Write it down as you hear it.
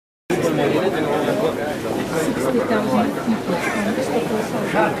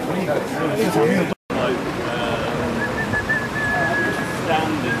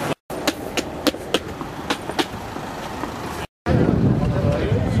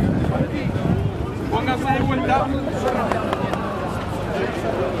Póngase de vuelta.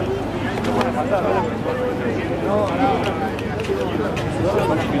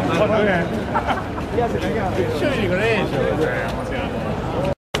 Yo vine con ellos.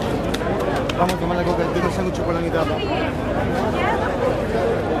 Vamos a tomar la coca, tengo sándwich con la guitarra.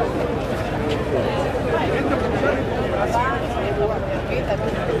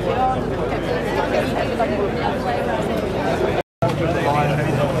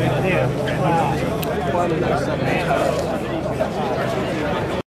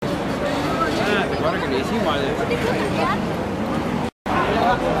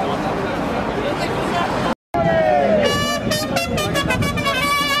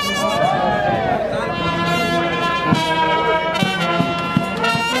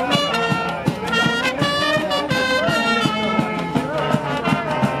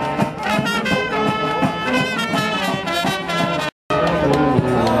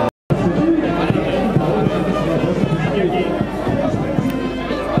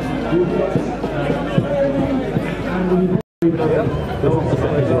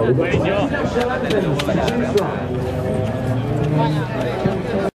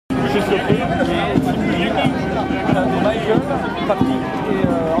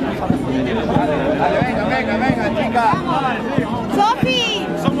 Venga, chica. ¡Sofi!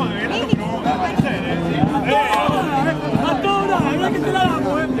 ¡A toda! ¡Mira que te la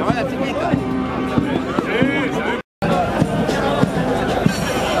damos, ¡Llama a la chiquita!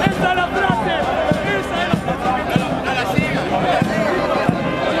 ¡Esa es la frase! ¡Esa es la frase! ¡No la sigas!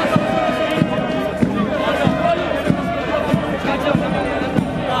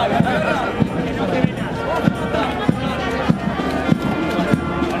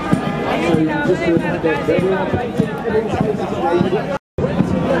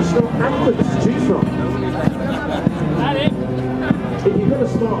 National anthems to choose from. If you've got a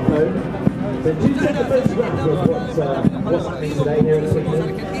smartphone, then do take a photograph of what's happening today here at Twickenham.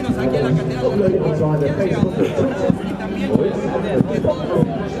 Upload it onto either Facebook or Twitter or Instagram.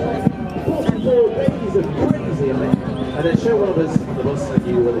 44 days of crazy event, and then show one of us and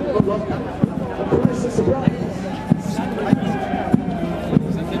you will unlock a priceless surprise.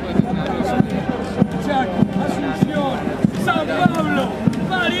 Asunción, San Pablo,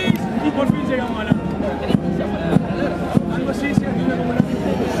 París y por fin llegamos a la... Algo así, sí, una como la...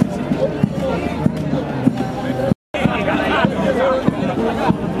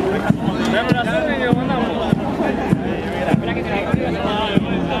 Veamos la sede y lo mandamos. Espera que te la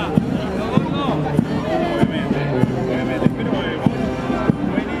obviamente, espero que vamos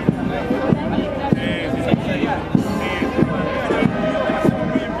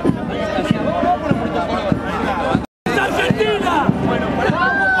 ¡Argentina! Bueno,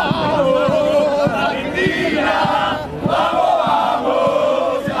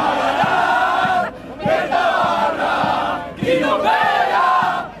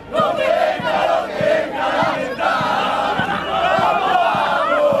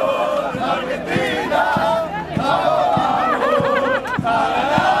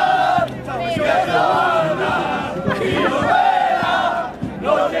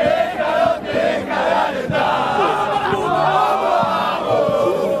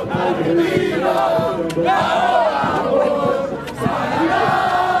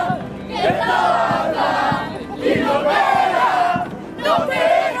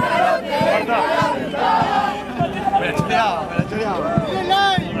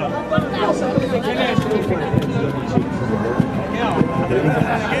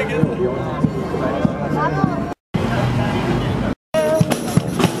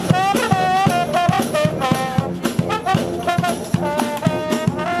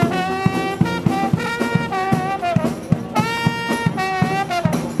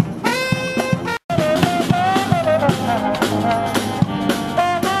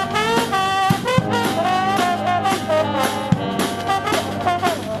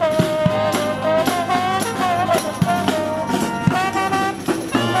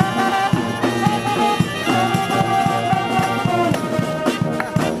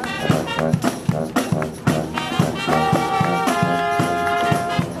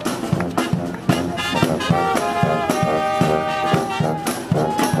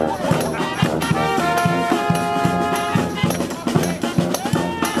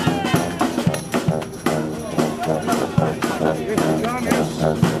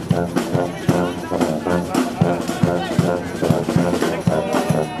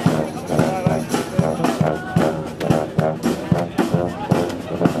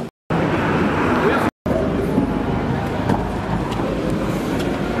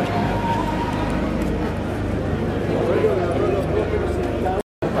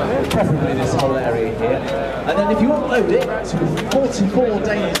 preferably this whole area here. And then if you upload it to 44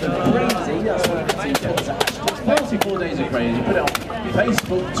 days of crazy, that's what the team calls it. 44 days of crazy. You put it on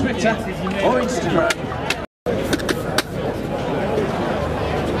Facebook, Twitter, or Instagram.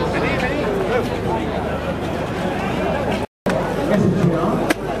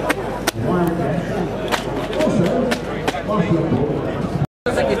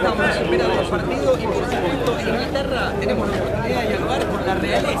 Que estamos esperando el partido y por supuesto en Inglaterra tenemos la oportunidad de dialogar con la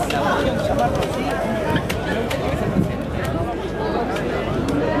realeza, podríamos llamarlo así.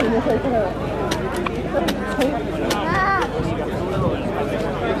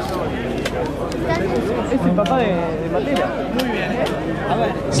 Es el papá de Matera. Muy bien, a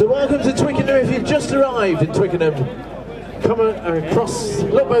ver. So welcome to Twickenham. If you've just arrived in Twickenham, come across,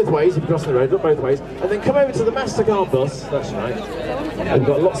 look both ways, if you cross the road, look both ways, and then come over to the MasterCard bus, that's right. We've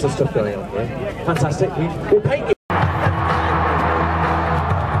got lots of stuff going on here. Fantastic. We'll paint you.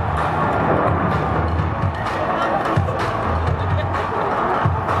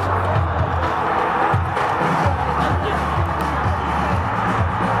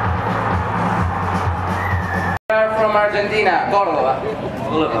 From Argentina, Córdoba.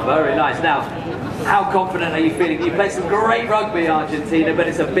 Well, very nice. Now, how confident are you feeling? You played some great rugby, Argentina, but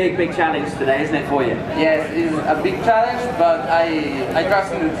it's a big, big challenge today, isn't it, for you? Yes, it's a big challenge, but I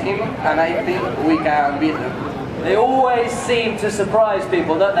trust in the team and I think we can beat them. They always seem to surprise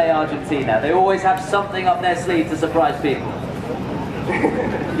people, don't they, Argentina? They always have something up their sleeve to surprise people.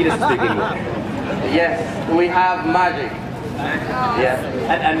 You just speak English. Yes, we have magic. Yeah.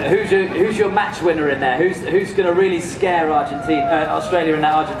 And who's your match winner in there? Who's going to really scare Australia in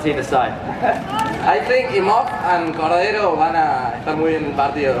that Argentina side? I think Imov and Cordero van a estar muy bien en el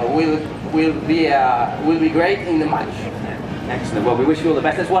partido. Will be great in the match. Excellent. Well, we wish you all the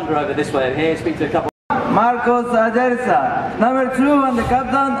best. Let's wander over this way here, speak to a couple. Marcos Ayerza, number 2 and the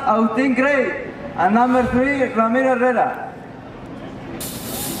captain Agustín Gray, and number 3 Ramiro Herrera.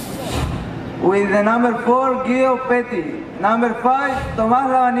 With the number 4 Guido Petty, number 5 Tomás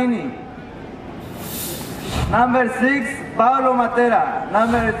Lavanini, number 6 Pablo Matera,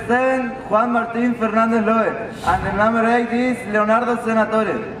 number 7 Juan Martín Fernández Loe, and the number 8 is Leonardo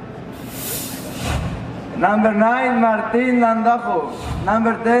Senatore. Number 9 Martín Landajo,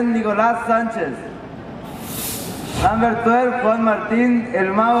 number 10 Nicolás Sánchez, number 12 Juan Martín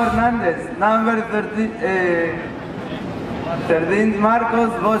El Mao Hernández, number 13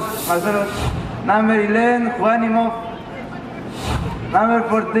 Marcos Bosch, Marcelo. Number 11 Juan Imov, number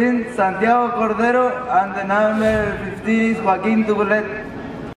 14 Santiago Cordero, and the number 15 is Joaquín Tubulet.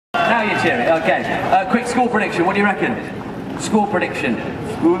 Now you're cheering, okay. Quick score prediction, what do you reckon? Score prediction.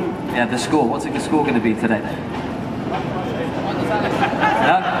 School. Yeah, the score. What's the score going to be today?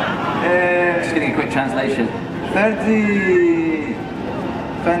 No? Just getting a quick translation.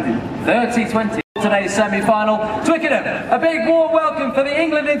 30-20. Today's semi-final, Twickenham. A big warm welcome for the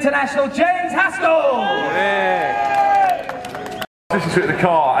England international, James Haskell. Listened to it in the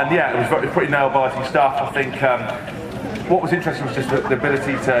car, and yeah, it was pretty nail-biting stuff. I think what was interesting was just the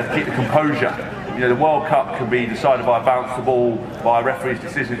ability to keep the composure. You know, the World Cup can be decided by a bounce the ball, by a referee's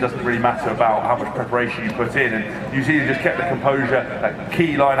decision. It doesn't really matter about how much preparation you put in. And New Zealand just kept the composure. That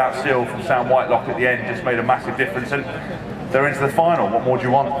key line-out steal from Sam Whitelock at the end just made a massive difference. And they're into the final. What more do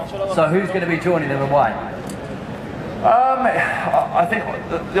you want? So who's going to be joining them and why? I think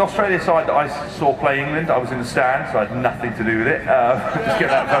the Australia side that I saw play England, I was in the stand, so I had nothing to do with it. Just get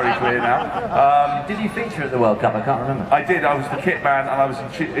that very clear now. Did you feature at the World Cup? I can't remember. I did. I was the kit man, and I was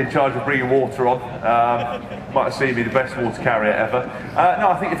in charge of bringing water on. Might have seen me the best water carrier ever. No,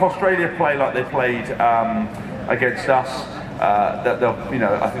 I think if Australia play like they played against us, that they'll, you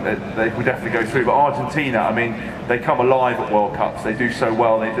know, I think that they will definitely go through. But Argentina, I mean, they come alive at World Cups. They do so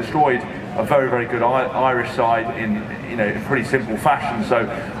well. They destroyed a very, very good Irish side in, you know, in pretty simple fashion. So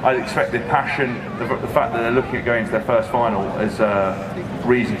I expect the passion, the fact that they're looking at going to their first final as a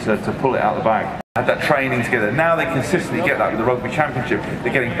reason to pull it out of the bag. Had that training together. Now they consistently get that with the Rugby Championship.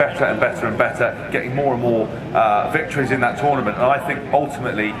 They're getting better and better and better, getting more and more victories in that tournament. And I think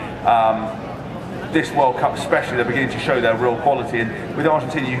ultimately, this World Cup especially, they're beginning to show their real quality. And with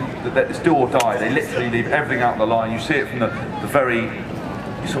Argentina, it's do or die. They literally leave everything out on the line. You see it from the very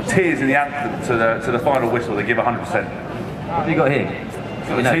sort of tears in the anthem to the final whistle. They give 100%. What have you got here?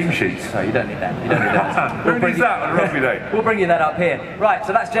 Team sheets. No, you don't need that. You don't need that. Who needs that on a rugby day? We'll bring you that up here. Right,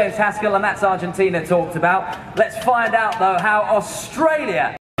 so that's James Haskell and that's Argentina talked about. Let's find out though how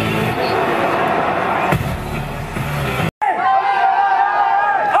Australia.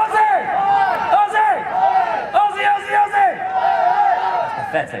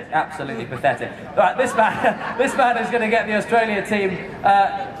 pathetic, absolutely pathetic. Right, this man is going to get the Australia team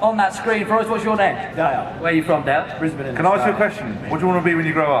on that screen for us. What's your name? Dale. Where are you from, Dale? Brisbane. Can I ask you a question? What do you want to be when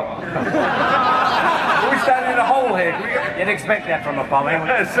you grow up? Are we standing in a hole here? Can we get... You'd expect that from a pommy.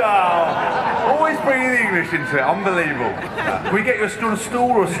 So, always bringing the English into it, unbelievable. Can we get you on a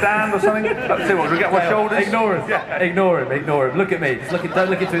stool or a stand or something? Let's see what, can we get my shoulders? Ignore him, Yeah. ignore him. Look at me, don't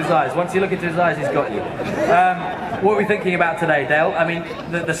look into his eyes. Once you look into his eyes, he's got you. What are we thinking about today, Dale? I mean,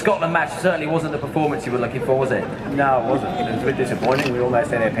 the Scotland match certainly wasn't the performance you were looking for, was it? No, it wasn't. It was a bit disappointing. We almost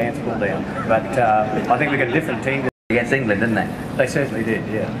had our pants pulled down. But I think we got a different team. Against England, didn't they? They certainly did,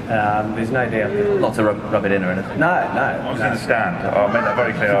 yeah. There's no doubt. Not to rub it in or anything. No. I was in the stand. I made that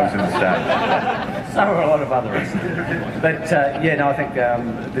very clear, I was in the stand. So were a lot of others. But yeah, no, I think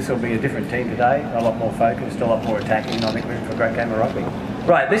this will be a different team today. A lot more focused, a lot more attacking. I think we're in for a great game of rugby.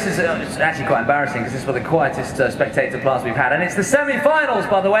 Right, this is it's actually quite embarrassing because this is one of the quietest spectator class we've had, and it's the semi-finals,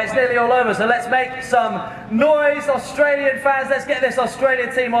 by the way. It's nearly all over, so let's make some noise, Australian fans. Let's get this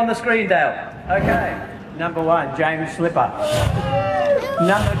Australian team on the screen, Dale. Okay. Number 1, James Slipper.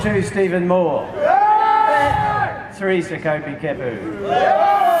 Number 2, Stephen Moore. 3, Sakopi Kepu.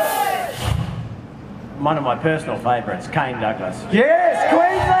 One of my personal favourites, Kane Douglas. Yes,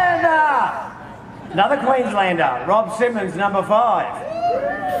 Queenslander! Another Queenslander, Rob Simmons, number 5.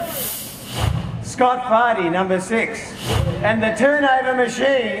 Scott Fardy, number 6. And the turnover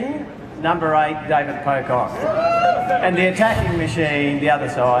machine, number 8, David Pocock. And the attacking machine, the other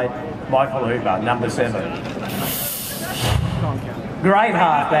side, Michael Hooper, number 7. Great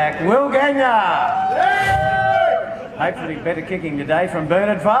halfback, Will Gagner. Hopefully better kicking today from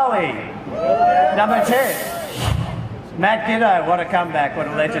Bernard Farley. Number 10. Matt Giddo, what a comeback, what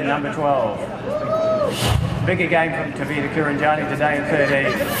a legend, number 12. Bigger game from Tavita Kuranjani today in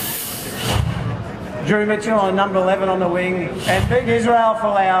 13. Drew Mitchell on number 11 on the wing, and big Israel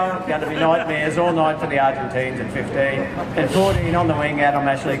Folau, going to be nightmares all night for the Argentines at 15, and 14 on the wing, Adam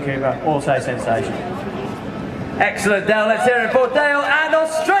Ashley Cooper, also sensational. Excellent, Dale. Let's hear it for Dale and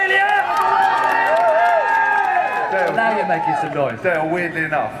Australia! Dale, now you're making some noise. Dale, weirdly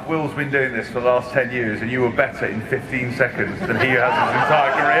enough, Will's been doing this for the last 10 years, and you were better in 15 seconds than he has his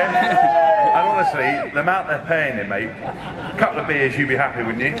entire career. And honestly, the amount they're paying him, mate, a couple of beers, you'd be happy,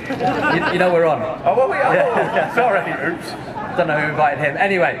 wouldn't you? You know we're on. Oh, well, we are. Yeah. Sorry, oops. Don't know who invited him.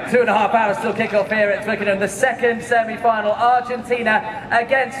 Anyway, 2.5 hours till kick-off here at Twickenham. The second semi-final, Argentina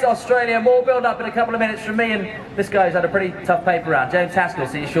against Australia. More build-up in a couple of minutes from me, and this guy's had a pretty tough paper round. James Taskell,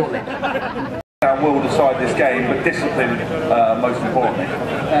 see you shortly. Will decide this game, but discipline most importantly.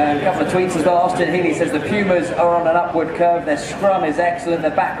 A couple of tweets as well. Austin Healy says the Pumas are on an upward curve. Their scrum is excellent.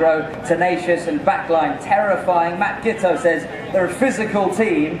 Their back row tenacious and backline terrifying. Matt Gitto says they're a physical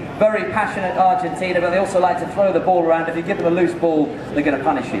team, very passionate Argentina, but they also like to throw the ball around. If you give them a loose ball, they're going to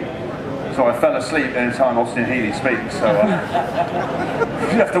punish you. So I fell asleep any time Austin Healy speaks, so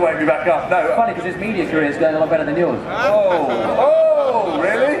you have to wake me back up. No, funny because his media career is going a lot better than yours. Oh,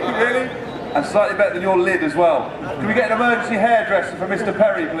 really? And slightly better than your lid as well. Can we get an emergency hairdresser for Mr.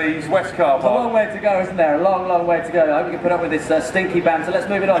 Perry, please? West Car Park. A long way to go, isn't there? A long, long way to go. I hope we can put up with this stinky banter. Let's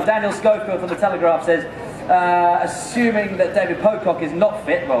move it on. Daniel Schofield from the Telegraph says, assuming that David Pocock is not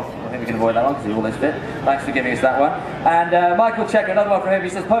fit, well, I think we can avoid that one because he's always fit. Thanks for giving us that one. And Michael Checker, another one from him, he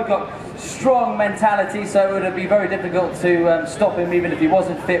says, Pocock, strong mentality, so it would be very difficult to stop him even if he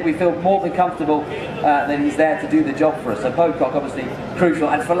wasn't fit. We feel more than comfortable that he's there to do the job for us. So Pocock, obviously, crucial.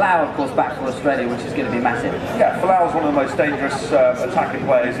 And Folau, of course, back for Australia, which is going to be massive. Yeah, Folau's one of the most dangerous attacking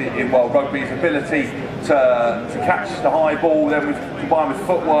players in world rugby. His ability to catch the high ball, then combined with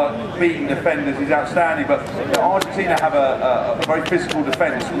footwork, beating defenders, is outstanding. But you know, Argentina have a very physical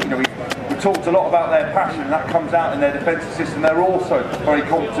defence. You know, we talked a lot about their passion, and that comes out in their defensive system. They're also very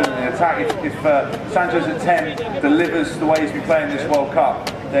competent in attack. If Sanchez at 10 delivers the way he's been playing this World Cup,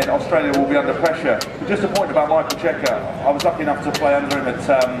 then Australia will be under pressure. But just a point about Michael Checker, I was lucky enough to play under him at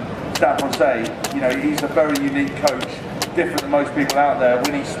Stade Francais. You know, he's a very unique coach, different than most people out there.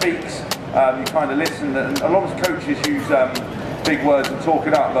 When he speaks, you kind of listen, and a lot of coaches use big words and talk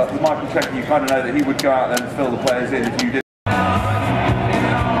it up, but with Michael Checker, you kind of know that he would go out there and fill the players in if you did.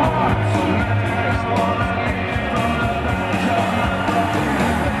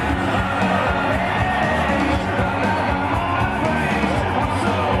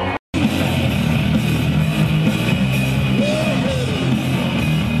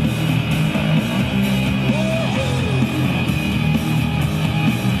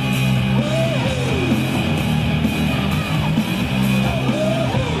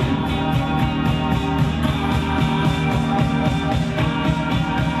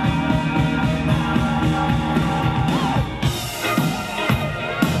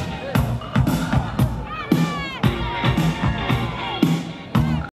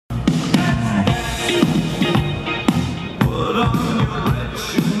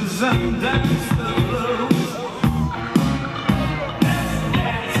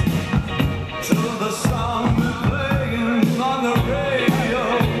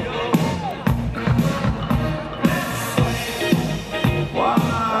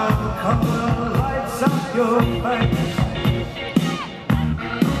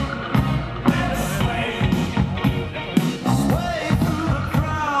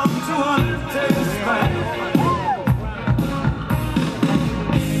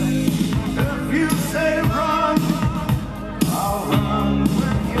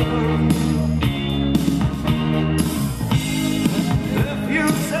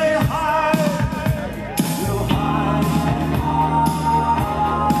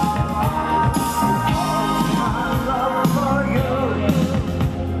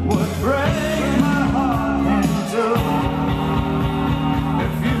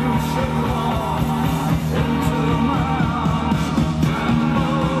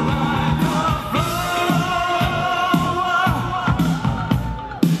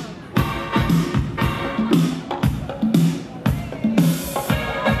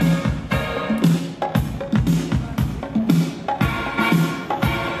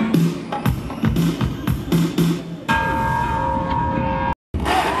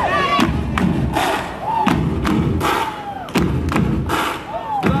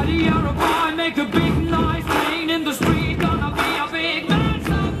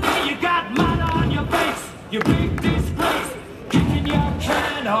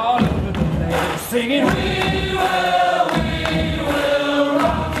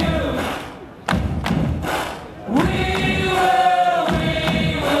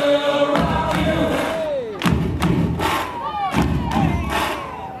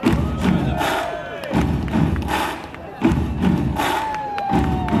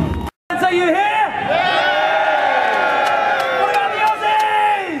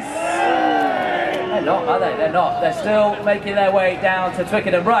 They're still making their way down to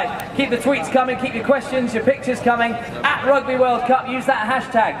Twickenham. Right, keep the tweets coming, keep your questions, your pictures coming. At Rugby World Cup, use that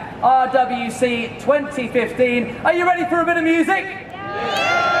hashtag RWC2015. Are you ready for a bit of music?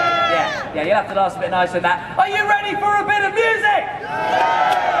 Yeah, you'll have to ask a bit nicer than that. Are you ready for a bit of music?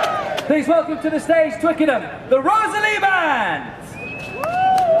 Yeah. Please welcome to the stage, Twickenham, the Rosalie Band.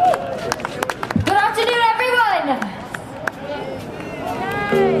 Good afternoon, everyone.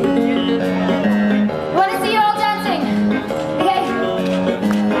 Want to see you all dancing? Okay.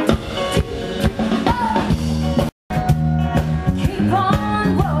 Keep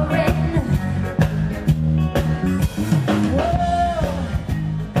on worrying.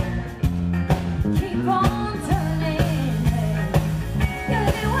 Keep on turning. The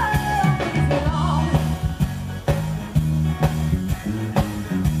world is long.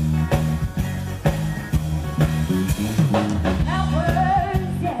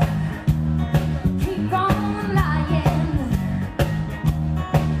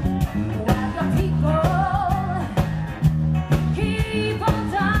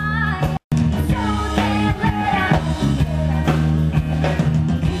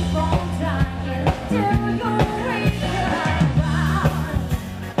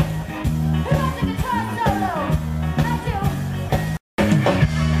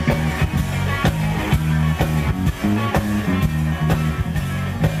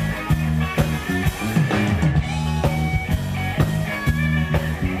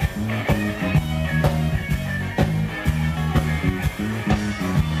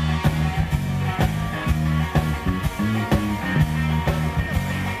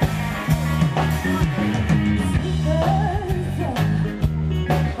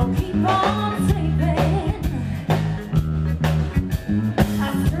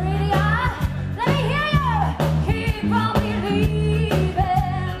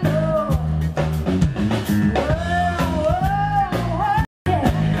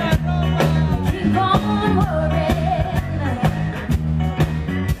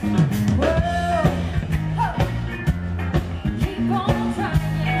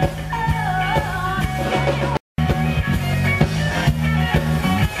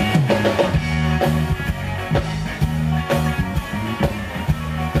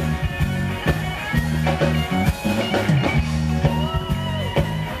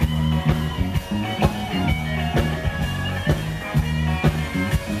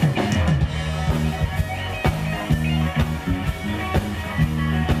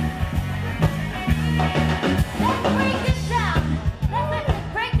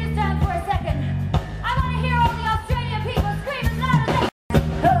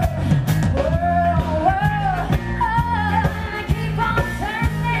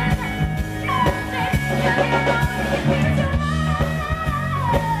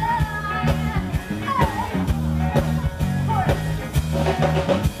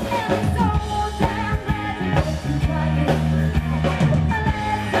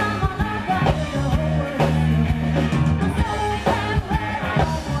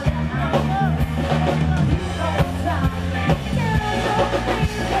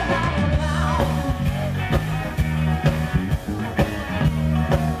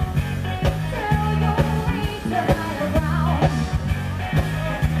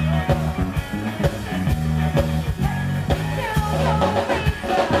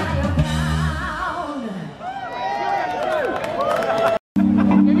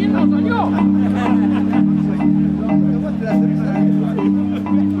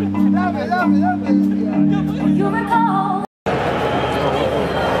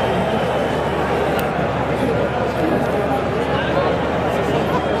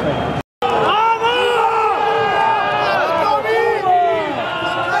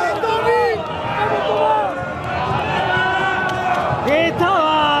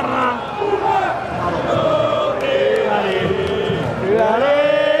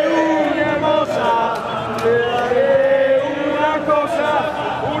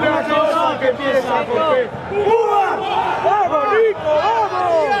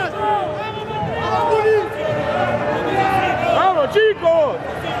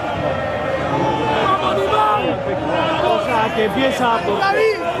 Que empieza por...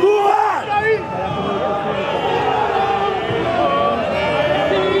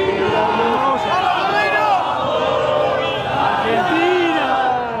 Argentina,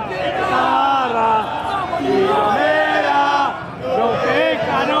 Navarra, pionera,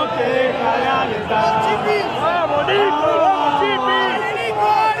 no te deja de alentar. ¡Vamos, Nico! ¡Vamos, Chipi!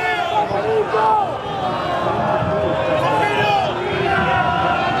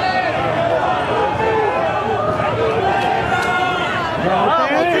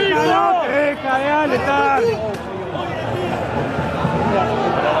 No te deja de alentar.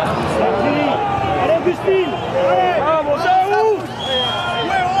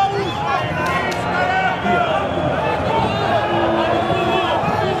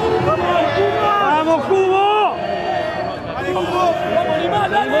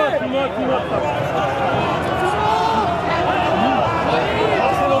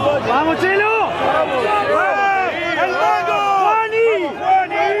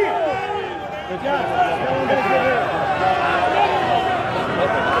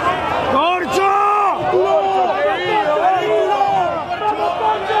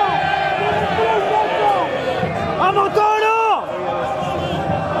 ¡Vamos, Toro!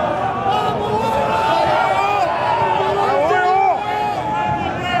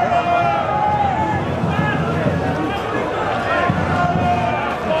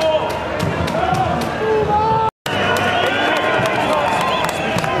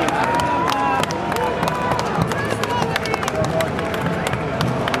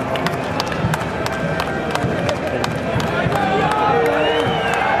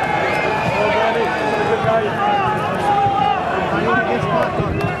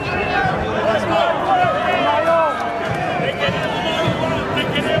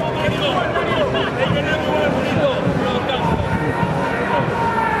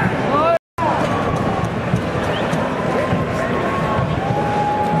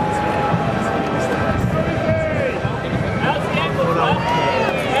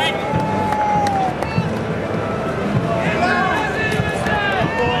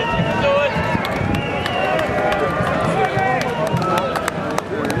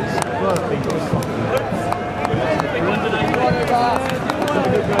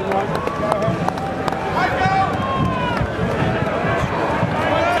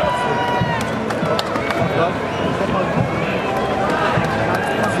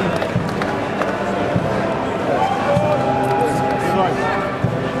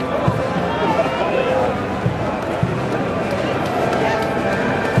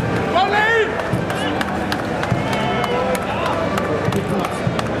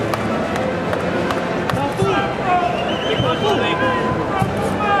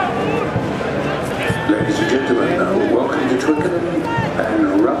 Ladies and gentlemen, welcome to Twickenham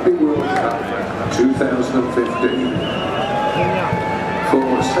and Rugby World Cup 2015. For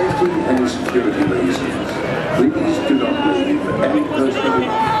safety and security reasons, please do not leave any personal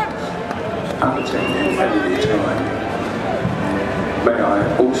belongings unattended at any time. May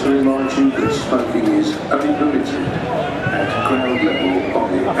I also remind you that smoking is only permitted at ground level on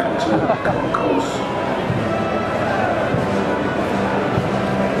the outer concourse.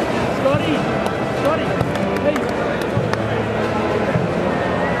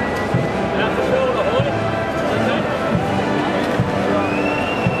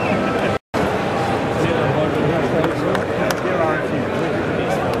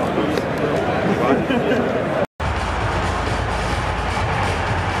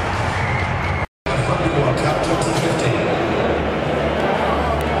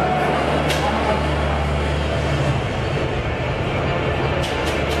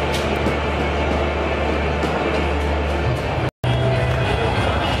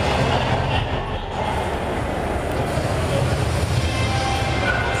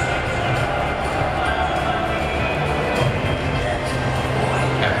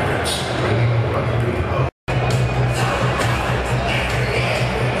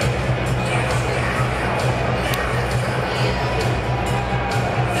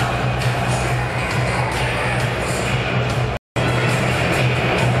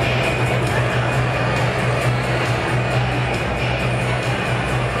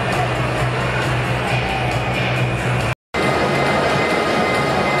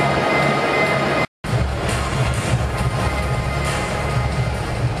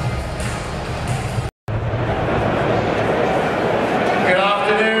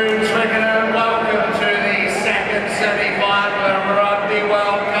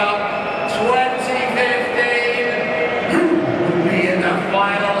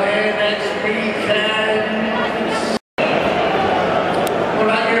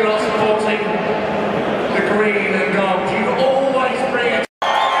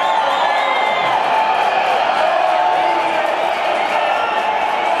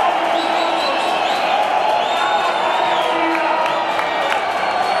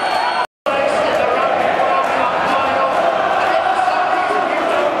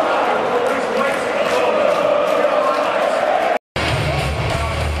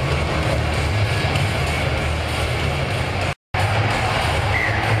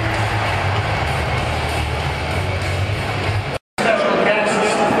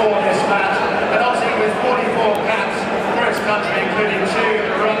 including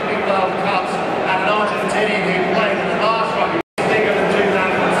 2 Rugby World Cups and an Argentinian who played in the last rugby. Bigger than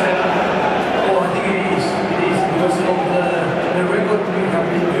 2007. Oh, I think it is. It is because of the record we have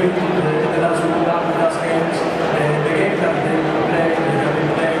been doing in the last World Cup, the last games, the game that they played, they have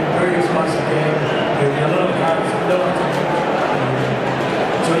been playing very expansive game, with a lot of cards, a lot of time.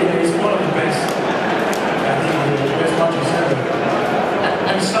 So yeah, it's one of the best. I think the best matches ever.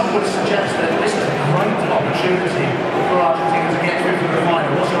 And some would suggest that this is a great opportunity for Argentina to get through to the final.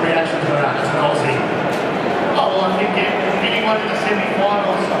 What's your reaction to that as an Aussie? Oh, well, I think anyone in the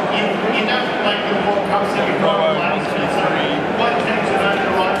semi-finals, you don't make the World Cups every 5 days, so what teams have earned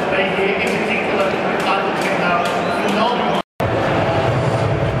the right to be here, in particular Argentina, phenomenal.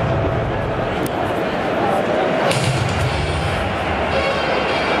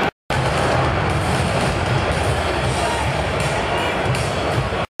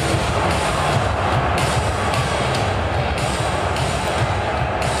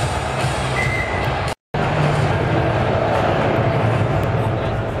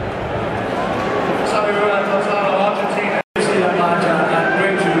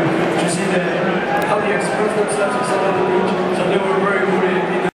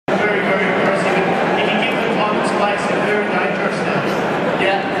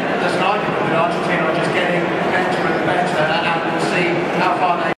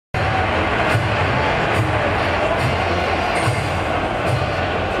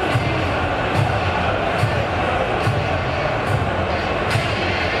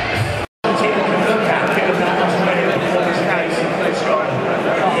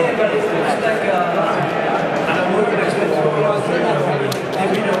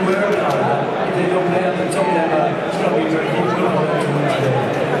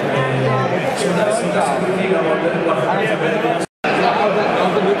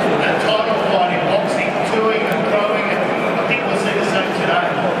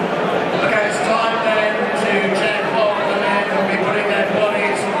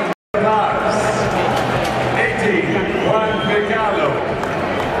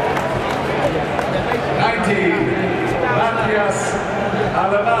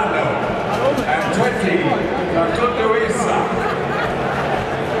 And 20, Facundo Issa.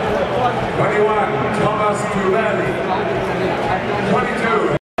 21, Thomas Puvelli.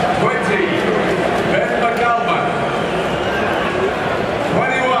 22, 20, Ben McAlman.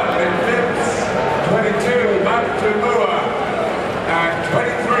 21, Ben Phipps. 22, Matt Tumua. And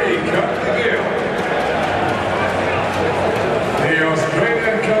 23, Curtin Gill. The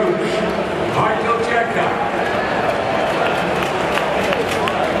Australian coach, Michael Checker.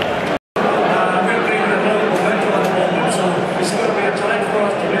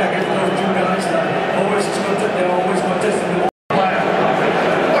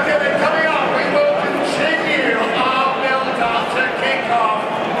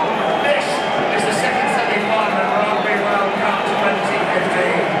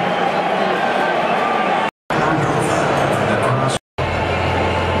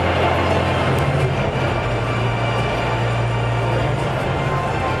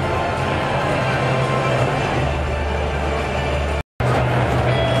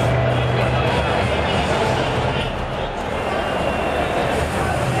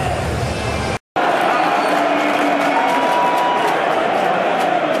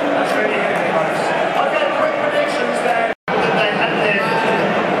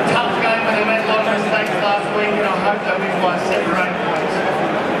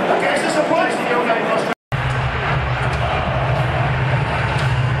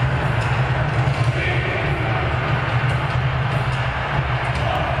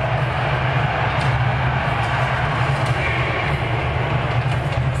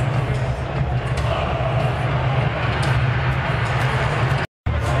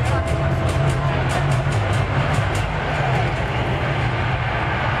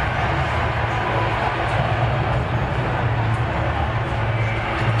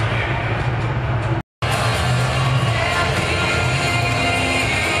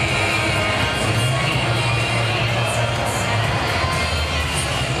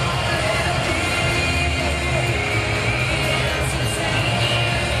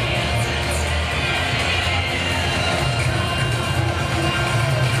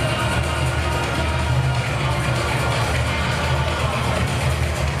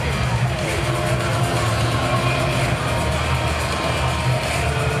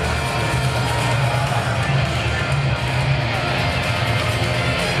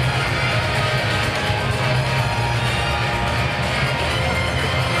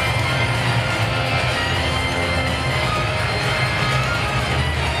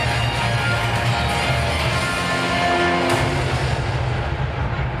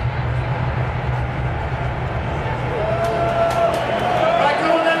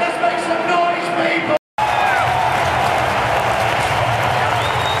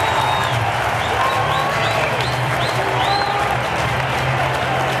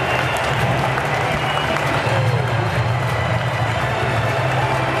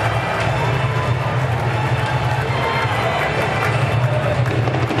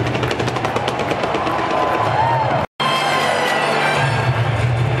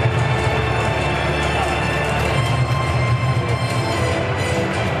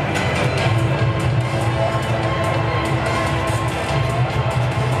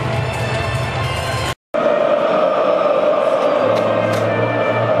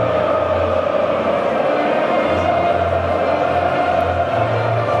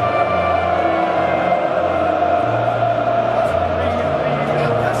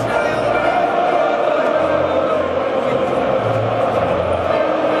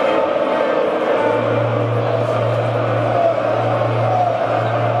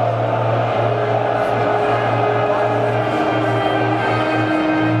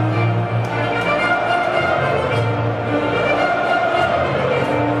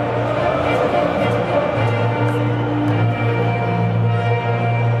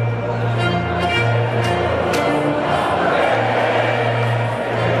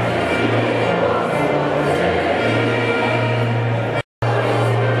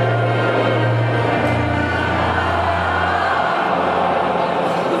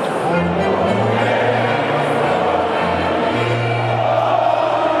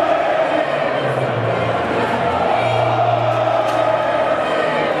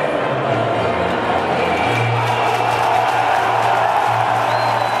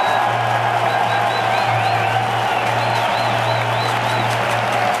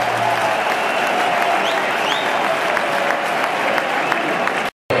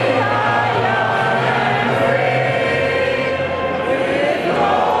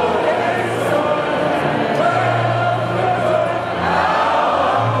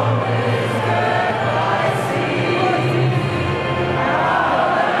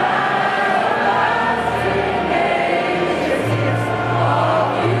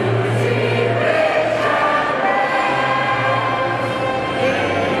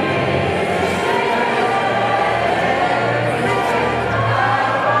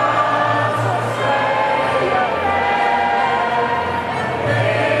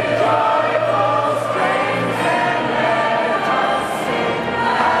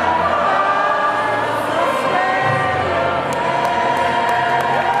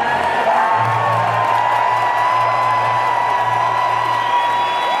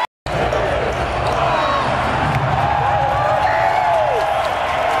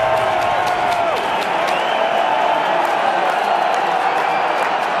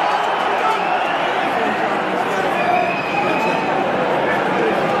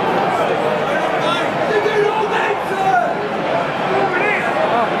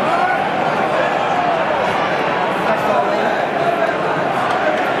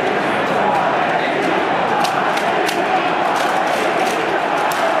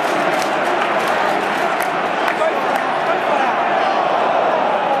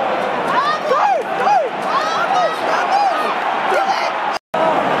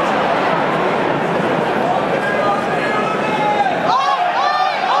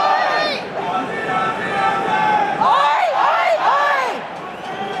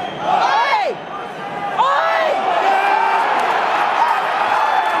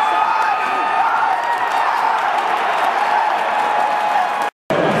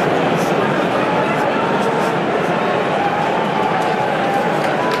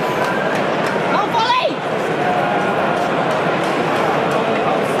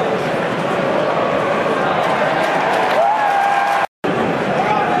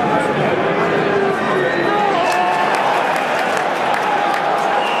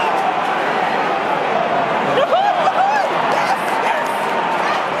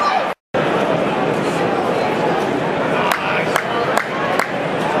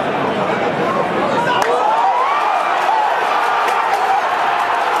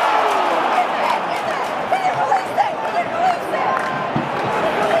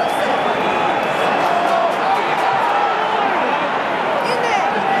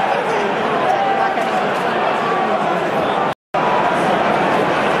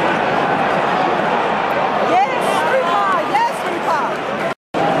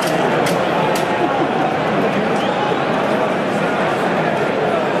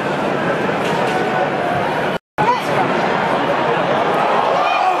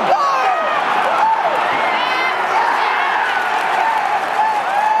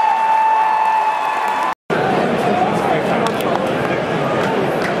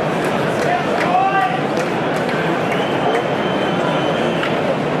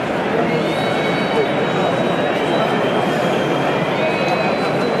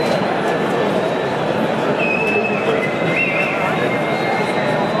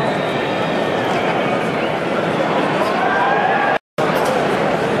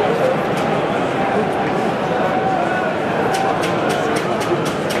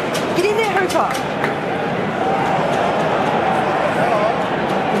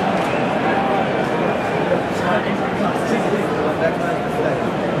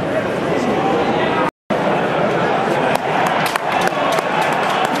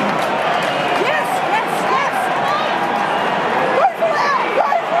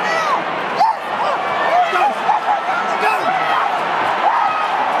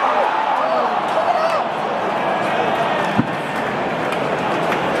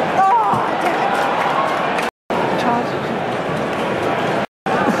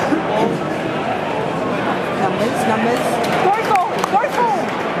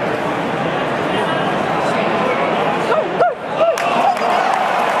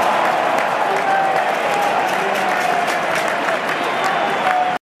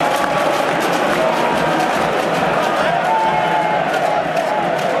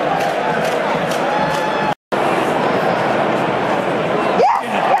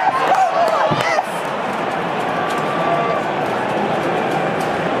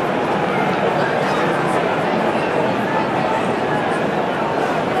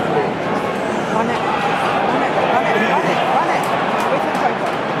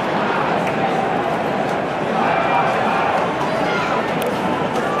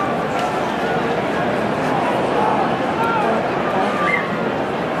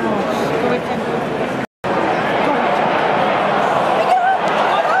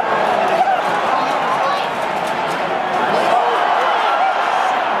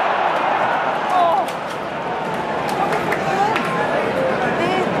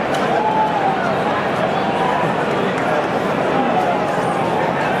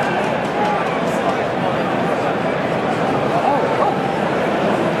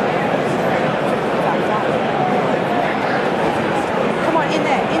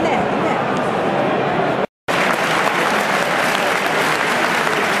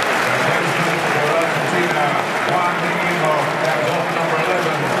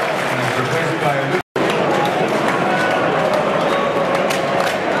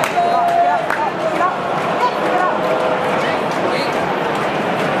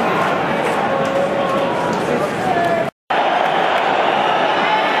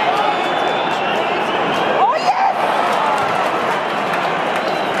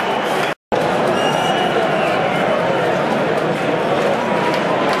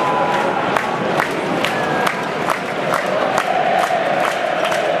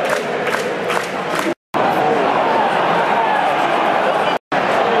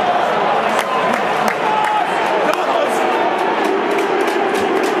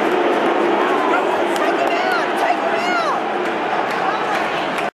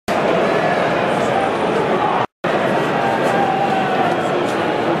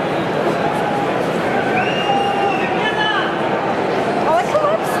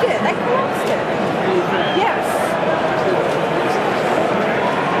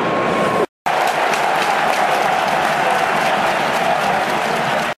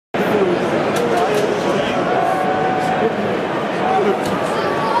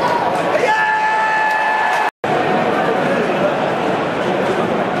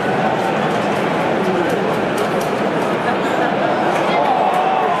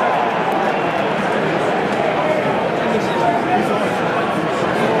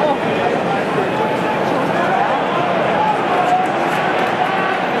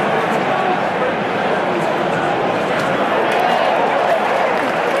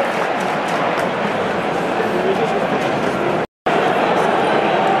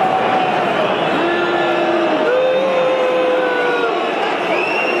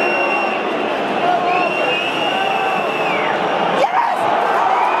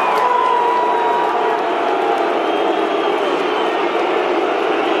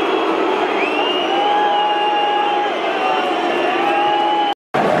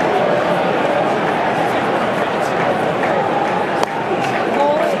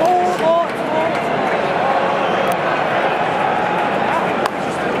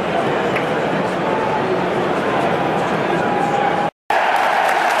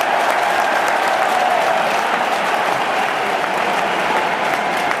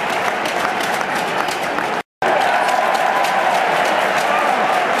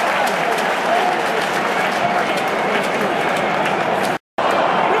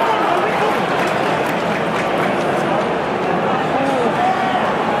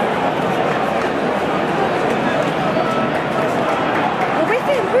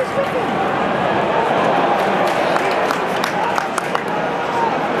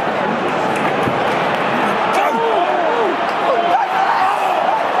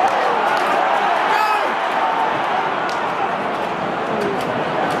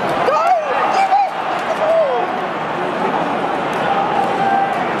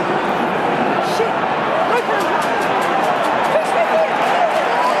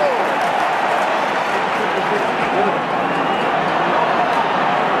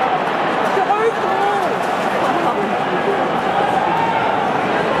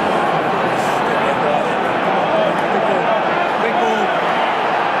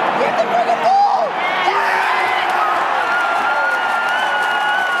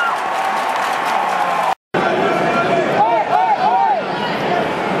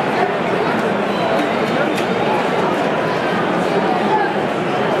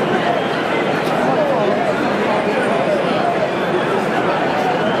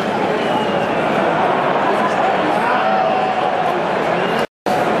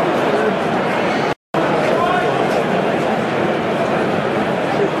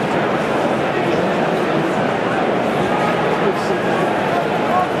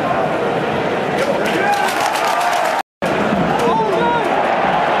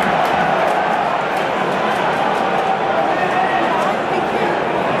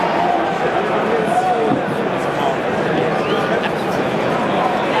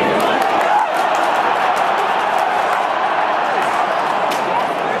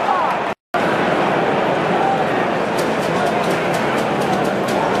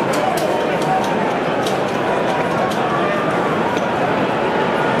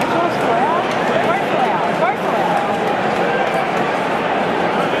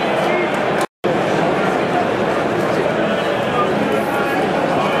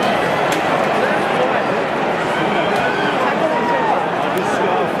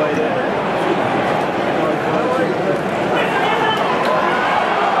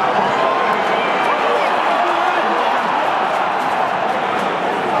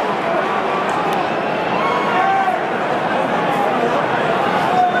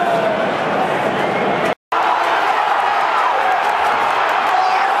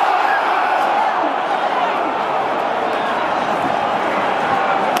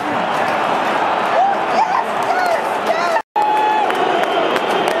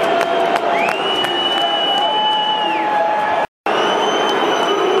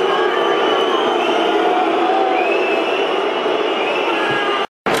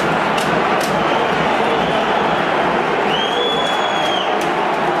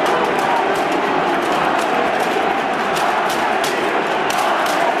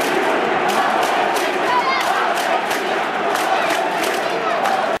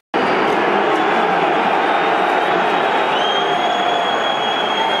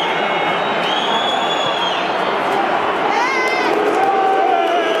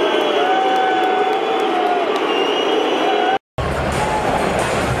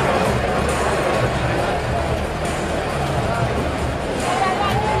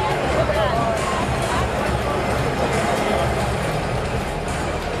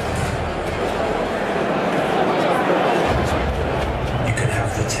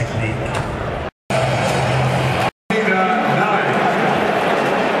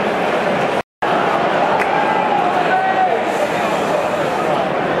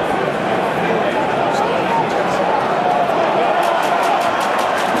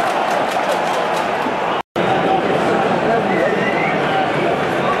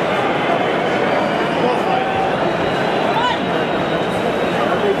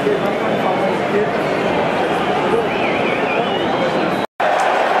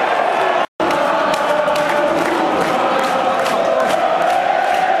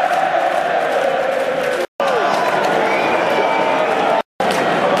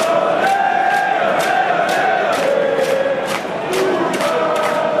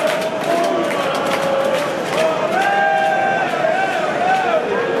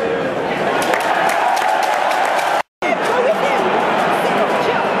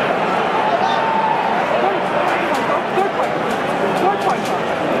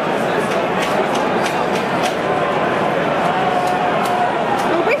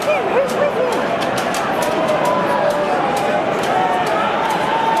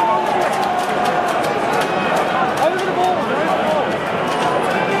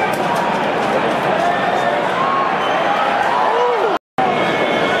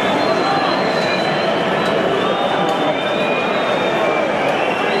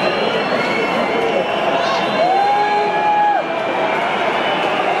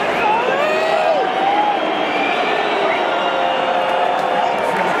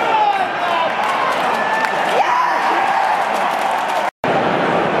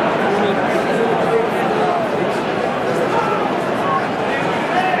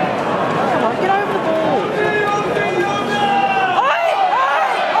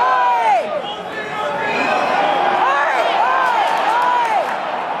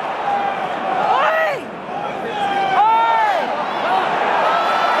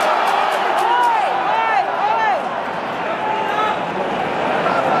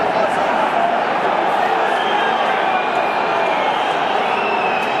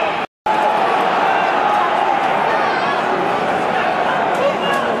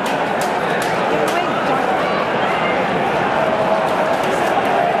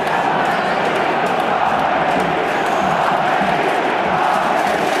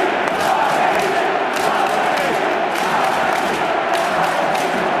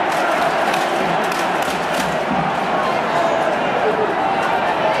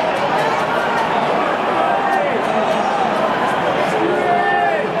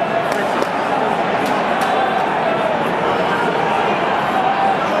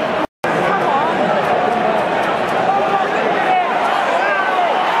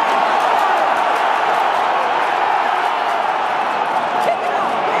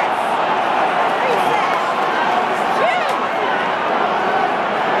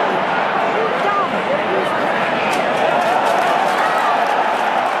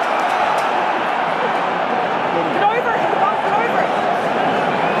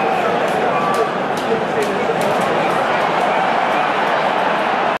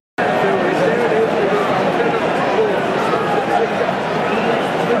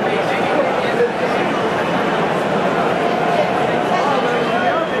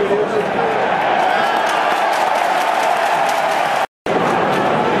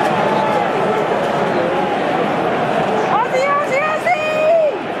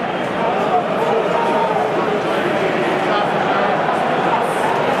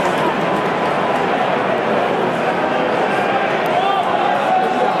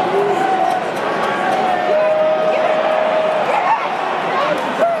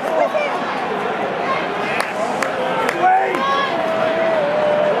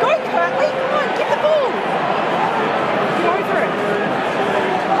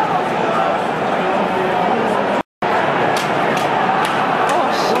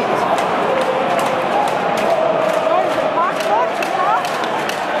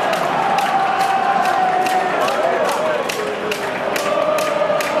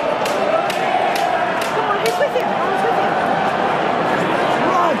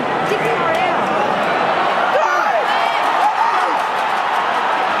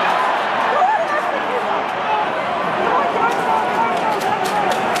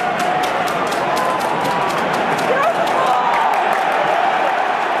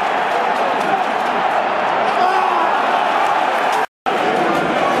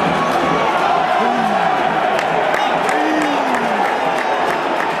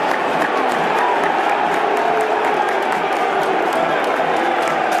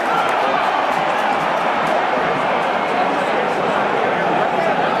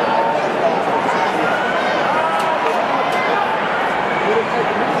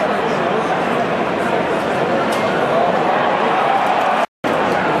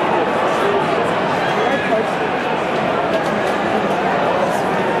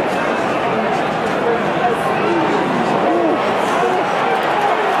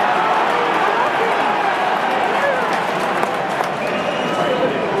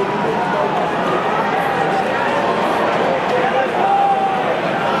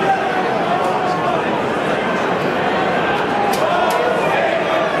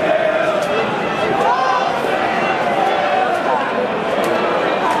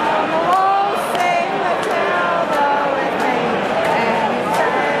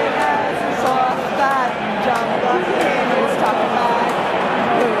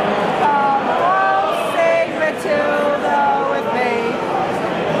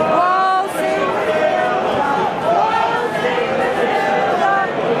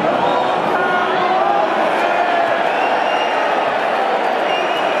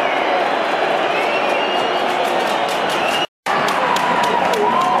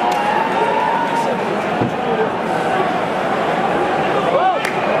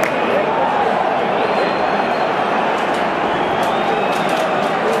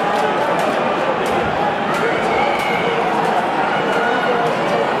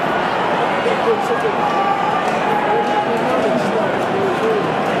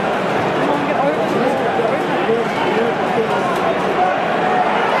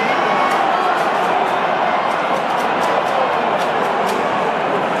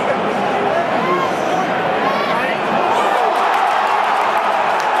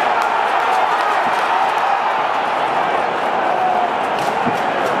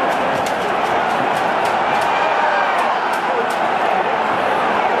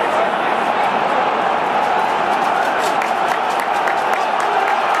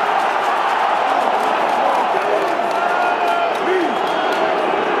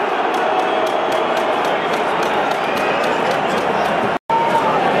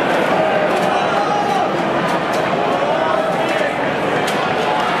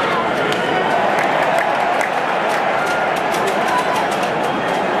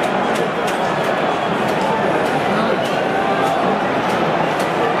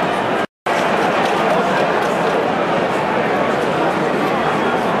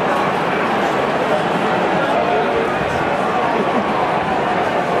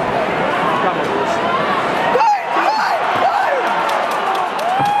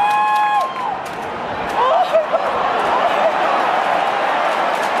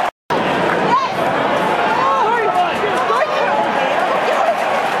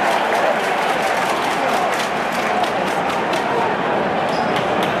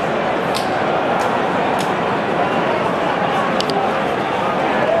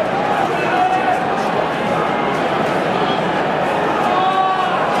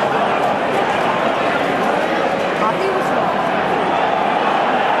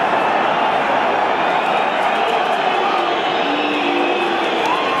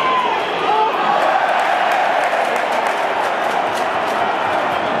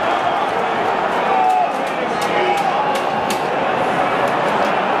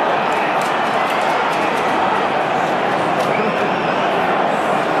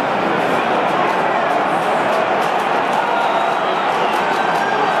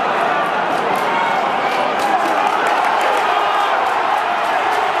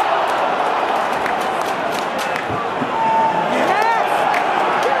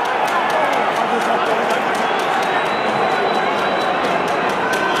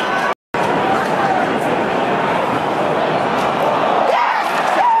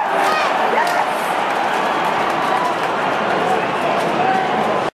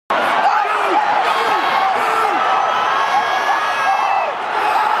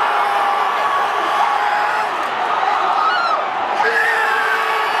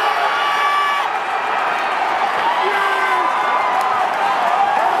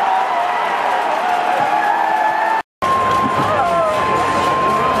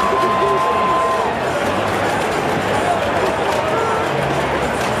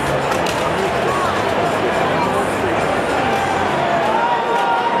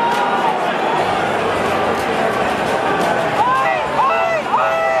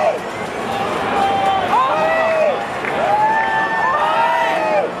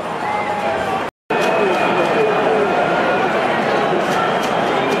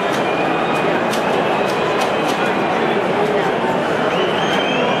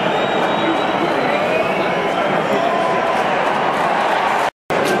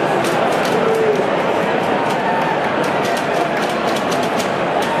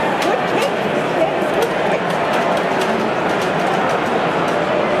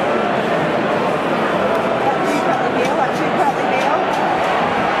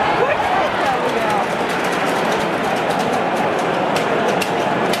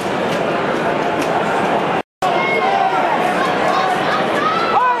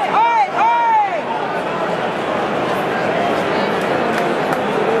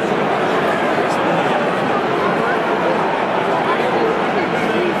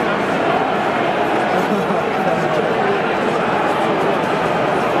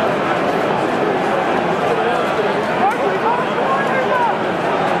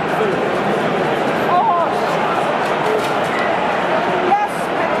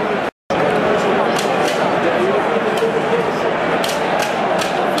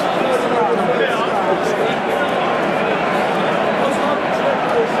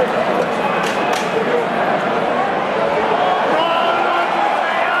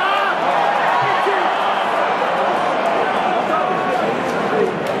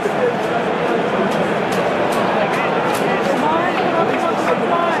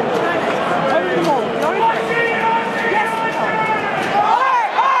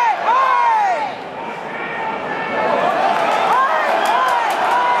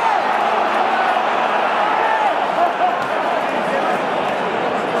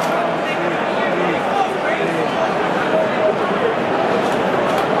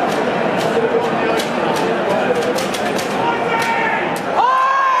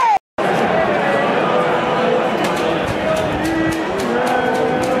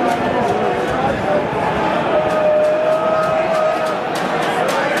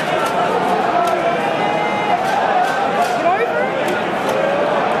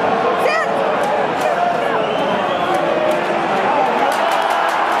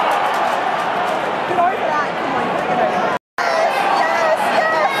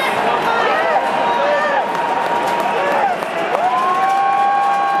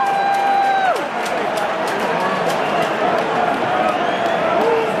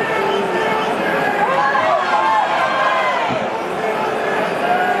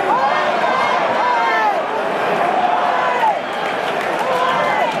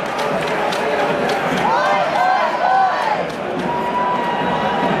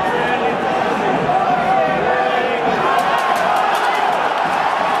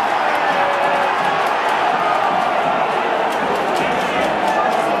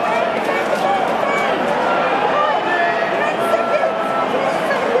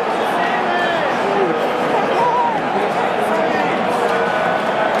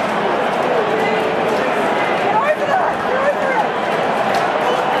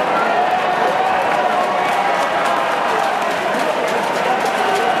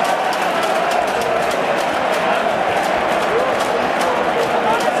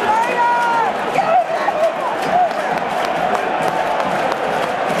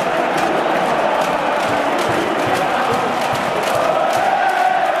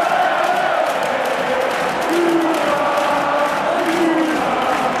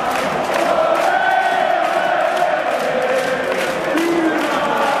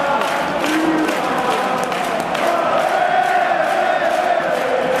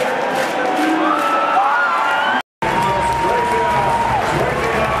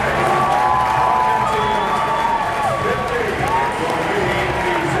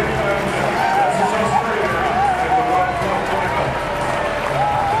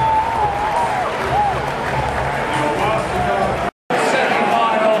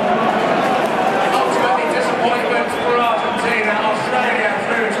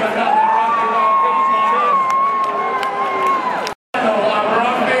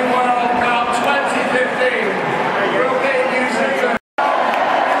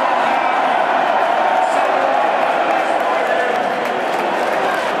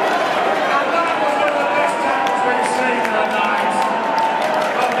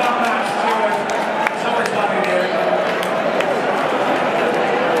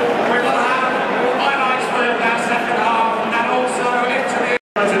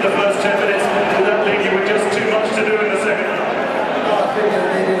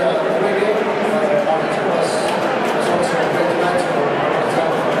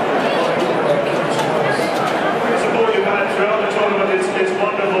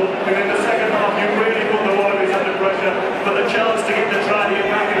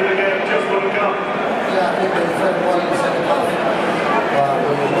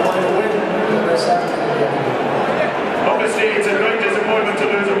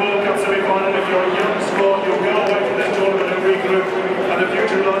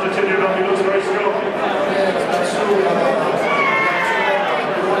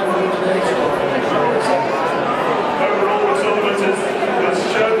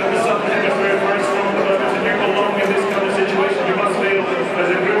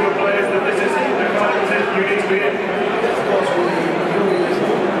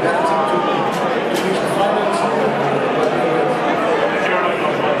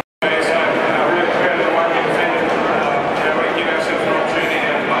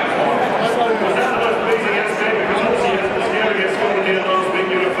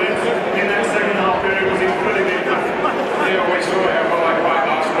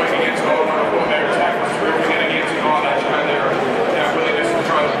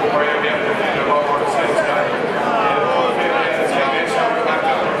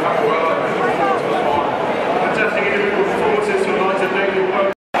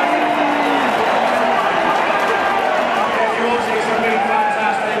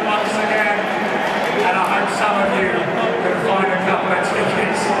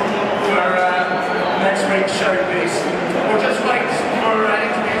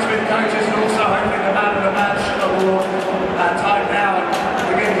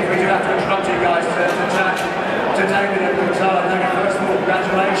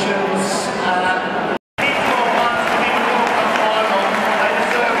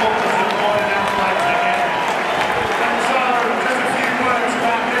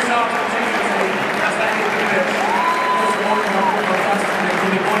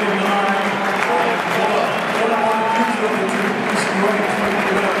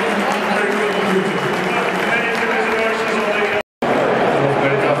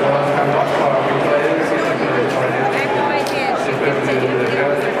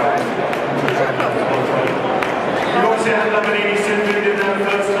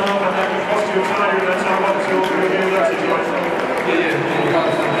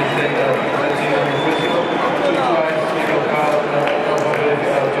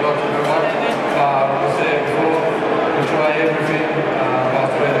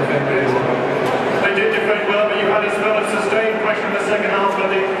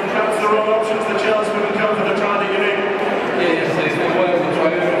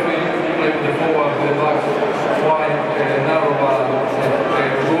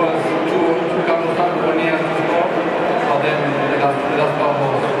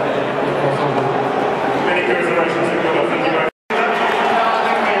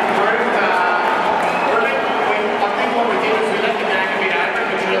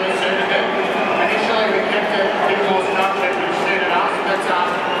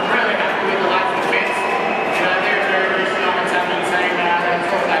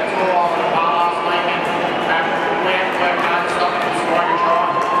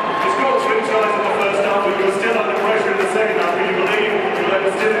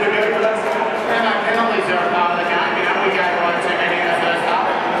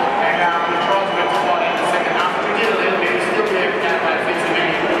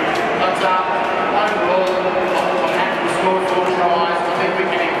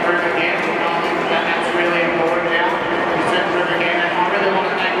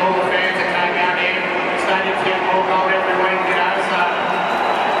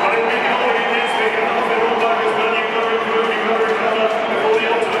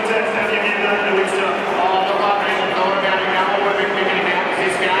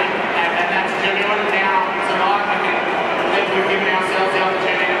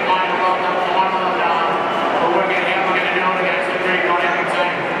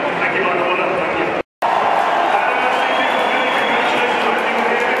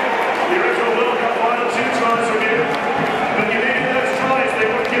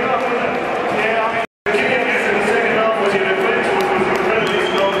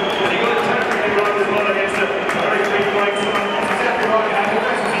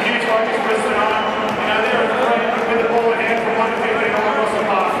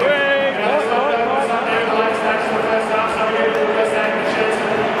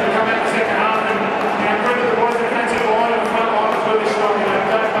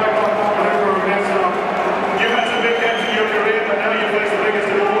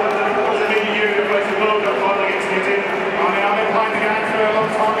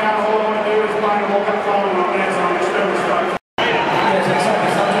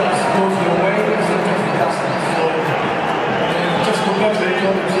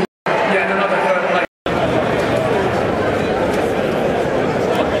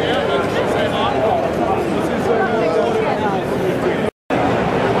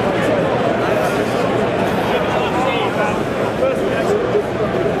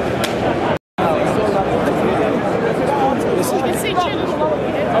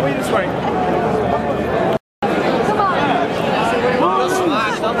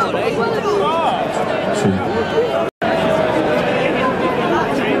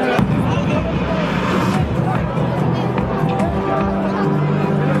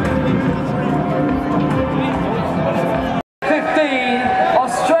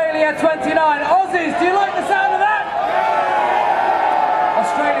 Australia 29. Aussies, do you like the sound of that?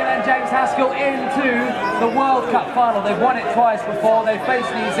 Australia and James Haskell into the World Cup final. They've won it twice before. They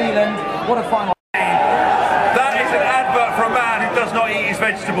faced New Zealand. What a final. That is an advert for a man who does not eat his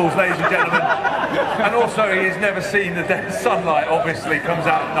vegetables, ladies and gentlemen. And also he has never seen the sunlight, obviously, comes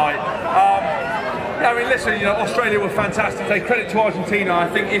out at night. I mean, listen, you know, Australia were fantastic. Take credit to Argentina. I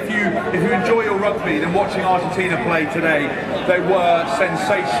think if you enjoy your rugby, then watching Argentina play today, they were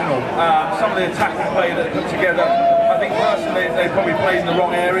sensational. Some of the attacking play that they put together, I think personally they probably played in the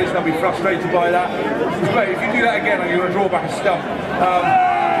wrong areas. They'll be frustrated by that. But if you do that again, you're going to draw back a stump.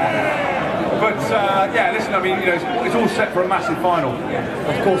 Yeah, listen, I mean, you know, it's all set for a massive final.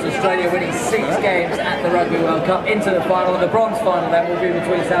 Of course, Australia winning 6 games at the Rugby World Cup into the final, and the bronze final then will be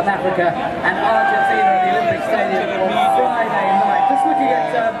between South Africa and Argentina at the Olympic Stadium on Friday night. Just looking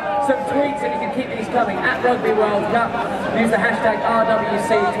at some tweets, and you can keep these coming at Rugby World Cup. Use the hashtag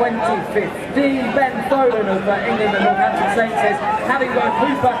RWC2015. Ben Foden of England and Northampton Saints says, having both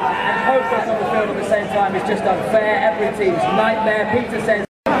Hooper and Hogarth on the field at the same time is just unfair. Every team's nightmare. Peter says,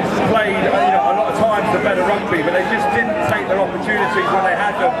 played a lot of times the better rugby, but they just didn't take their opportunities when they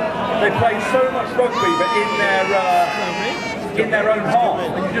had them. They played so much rugby, but in their own half,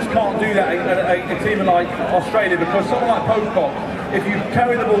 and you just can't do that at a team like Australia, because someone like Pocock, if you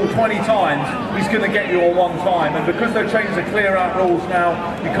carry the ball 20 times, he's going to get you on one time. And because they've changed the clear-out rules now,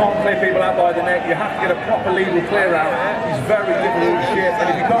 you can't clear people out by the neck. You have to get a proper legal clear-out. He's very difficult to ship, and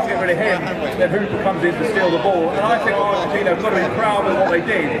if you can't get rid of him, then Hooper comes in to steal the ball. And I think Argentina have got to be proud of what they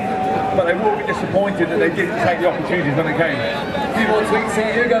did, but they will be disappointed that they didn't take the opportunities when they came. A few more tweets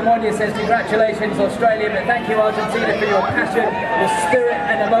here. Hugo Monia says, congratulations Australia, but thank you Argentina for your passion, your spirit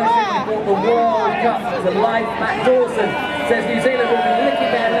and emotion. You brought the World Cup to life. Matt Dawson says New Zealand will be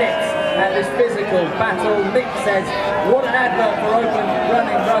licking their lips at this physical battle. Nick says, what an advert for open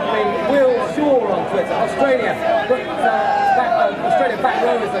running rugby. Will Shaw on Twitter. Australia back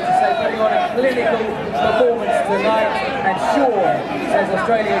rowers, I should say, putting on a clinical performance tonight. And Shaw says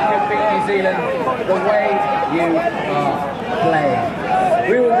Australia could beat New Zealand the way you are playing.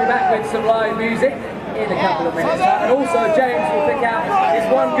 We will be back with some live music in a couple of minutes time. And also James will pick out his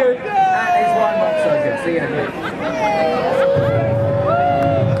one good and his one not so good. See you in a minute.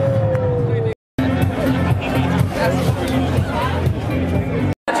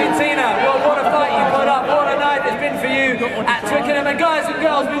 Argentina, what a fight you put up, what a night it's been for you at Twickenham. And guys and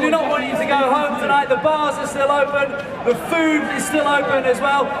girls, we do not want you to go home tonight. The bars are still open, the food is still open as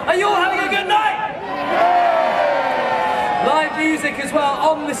well. Are you all having a good night? Live music as well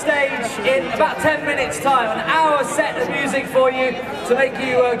on the stage in about 10 minutes time. An hour set of music for you to make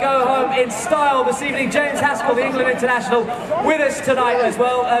you go home in style this evening. James Haskell, the England international, with us tonight as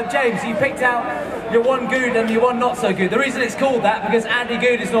well. James, you picked out your one good and your one not so good. The reason it's called that, because Andy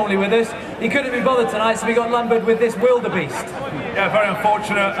Good is normally with us. He couldn't be bothered tonight, so we got lumbered with this wildebeest. Yeah, very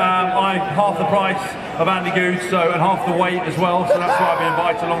unfortunate. I half the price of Andy Good, and half the weight as well, so that's why I've been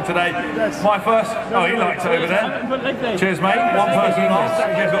invited along today. My first, oh, he liked it over there. Cheers, mate. One person asked,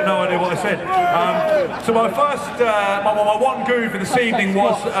 he's got no idea what I said. So my first, my one good for this evening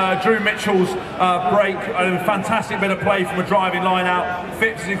was Drew Mitchell's break. A fantastic bit of play from a driving line out.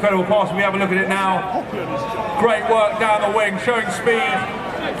 Phipps' incredible pass. We have a look at it now. Great work down the wing, showing speed.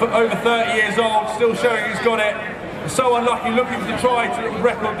 For over 30 years old, still showing he's got it. So unlucky, looking to try to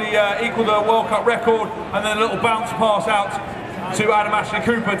equal the World Cup record, and then a little bounce pass out to Adam Ashley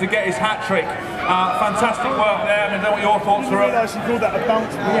Cooper to get his hat-trick. Fantastic work there. I don't know what your thoughts were. I actually called that a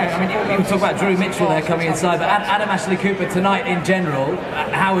bounce pass. Yeah, I mean, we talk about Drew Mitchell there coming inside, but Adam Ashley Cooper tonight in general,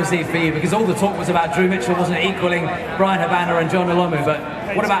 how was he for you? Because all the talk was about Drew Mitchell wasn't equaling Brian Habana and John Olomu, but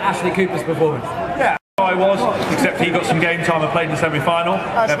what about Ashley Cooper's performance? Yeah. I was, except he got some game time and played in the semi-final.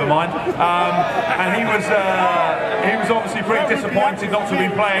 Never mind. And he was obviously pretty disappointed not to be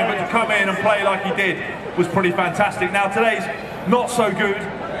playing, but to come in and play like he did was pretty fantastic. Now today's not so good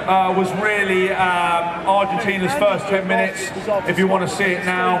was really Argentina's first 10 minutes. If you want to see it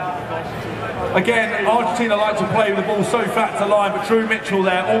now. Again, Argentina like to play with the ball so flat to line, but Drew Mitchell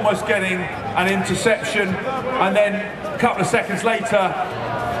there almost getting an interception, and then a couple of seconds later,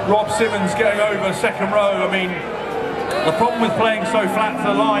 Rob Simmons getting over second row. I mean, the problem with playing so flat to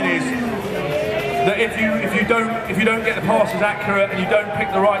the line is that if you don't get the passes accurate and you don't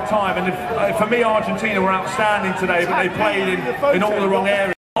pick the right time, and for me Argentina were outstanding today, but they played in all the wrong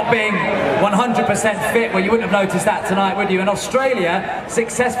areas. Not being 100% fit, well, you wouldn't have noticed that tonight, would you? And Australia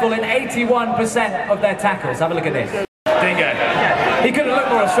successful in 81% of their tackles. Have a look at this. Dingo. He couldn't look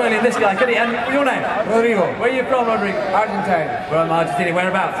more Australian, this guy, could he? And your name? Rodrigo. Where are you from, Rodrigo? Argentina. From Argentina.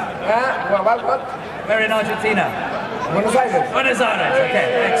 Whereabouts? What? Where in Argentina? Buenos Aires. Buenos Aires.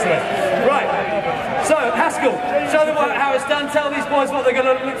 Okay, excellent. Right. So, Haskell, show them how it's done. Tell these boys what they're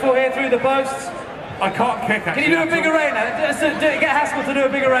going to look for here through the posts. I can't kick, actually. Can you do a big arena? Get Haskell to do a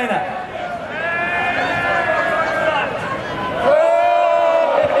big arena.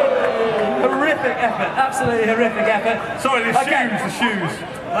 Horrific effort, absolutely horrific effort. Sorry, the shoes.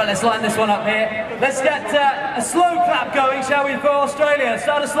 Right, let's line this one up here. Let's get a slow clap going, shall we, for Australia?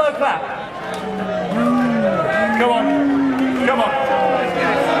 Start a slow clap. Come on. Come on.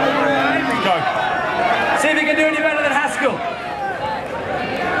 Go. See if you can do any better than Haskell.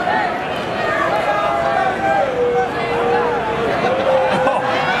 Oh,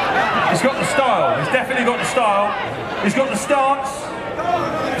 he's got the style. He's definitely got the style. He's got the stance.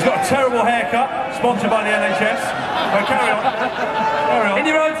 He's got a terrible haircut, sponsored by the NHS. Oh, carry on. Carry on. In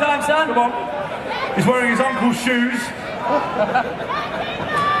your own time, son. Come on. He's wearing his uncle's shoes.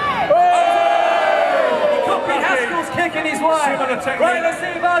 Haskell's kicking his way. Right, let's see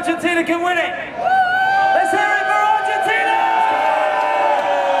if Argentina can win it. Let's hear it for Argentina!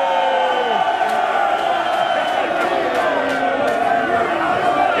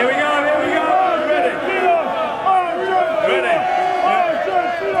 Here we go. Ready? Ready?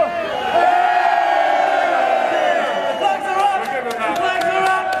 The flags are up! The flags are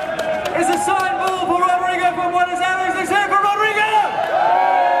up! It's a sign ball for Rodrigo from Buenos Aires. Let's hear it for Rodrigo!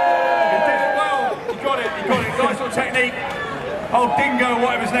 Nice little technique. Old Dingo,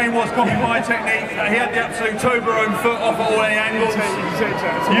 whatever his name was, copied my technique. He had the absolute Toblerone foot off at all any angles.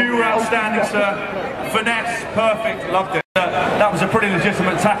 You were outstanding, sir. Finesse, perfect, loved it. That was a pretty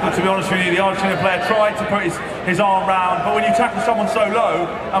legitimate tackle, to be honest with you. The Argentina player tried to put his arm round, but when you tackle someone so low,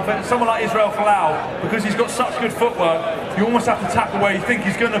 and for someone like Israel Folau, because he's got such good footwork, you almost have to tackle where you think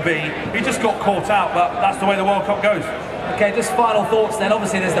he's going to be. He just got caught out, but that's the way the World Cup goes. Okay, just final thoughts then.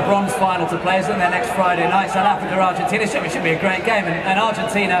 Obviously there's the bronze final to play, isn't there, next Friday night, South Africa, Argentina. It should be a great game, and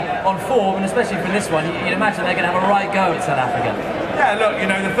Argentina on form, and especially for this one, you'd imagine they're going to have a right go at South Africa. Yeah, look, you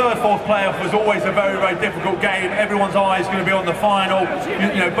know, the third, fourth playoff was always a very, very difficult game. Everyone's eyes going to be on the final.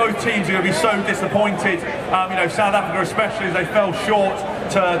 You know, both teams are going to be so disappointed. You know, South Africa especially, as they fell short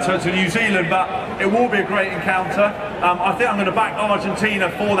to New Zealand, but it will be a great encounter. I think I'm going to back Argentina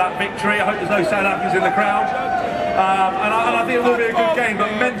for that victory. I hope there's no South Africans in the crowd. And I think it will be a good game,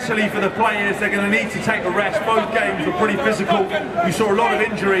 but mentally for the players, they're going to need to take a rest. Both games were pretty physical. You saw a lot of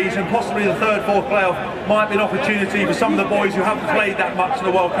injuries, and possibly the third, fourth playoff might be an opportunity for some of the boys who haven't played that much in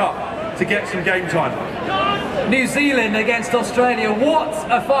the World Cup to get some game time. New Zealand against Australia. What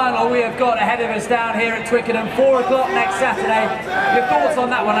a final we have got ahead of us down here at Twickenham, 4 o'clock next Saturday. Your thoughts on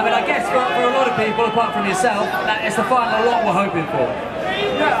that one? I mean, I guess for a lot of people, apart from yourself, that it's the final lot we're hoping for.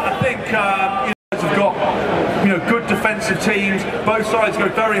 Yeah, I think have got good defensive teams. Both sides go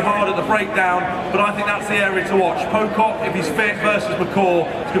very hard at the breakdown, but I think that's the area to watch. Pocock, if he's fit, versus McCaw,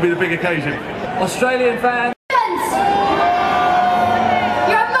 it's going to be the big occasion. Australian fans.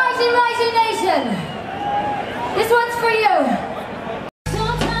 You're a mighty, mighty nation. This one's for you.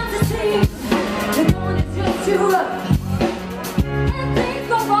 Sometimes it seems the going is just too rough, and things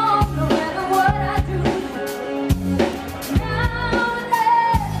go wrong no matter what I do. Now and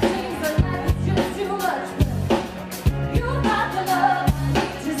then it seems that life is just too much, but you got the love I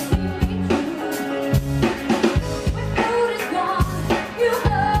need to see me through. When food is gone, you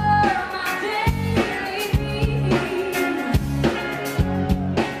are my daily need.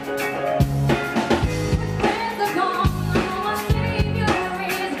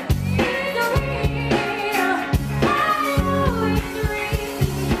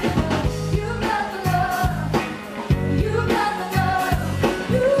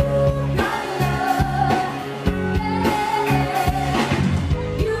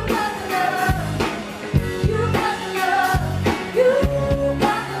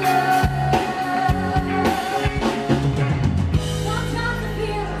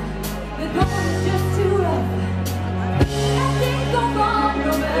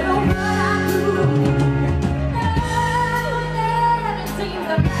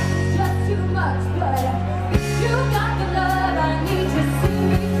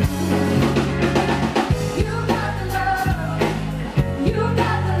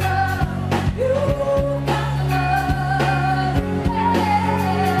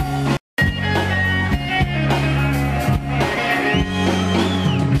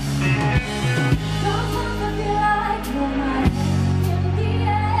 Sometimes I feel like you're my hand in the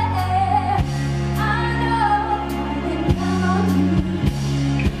air.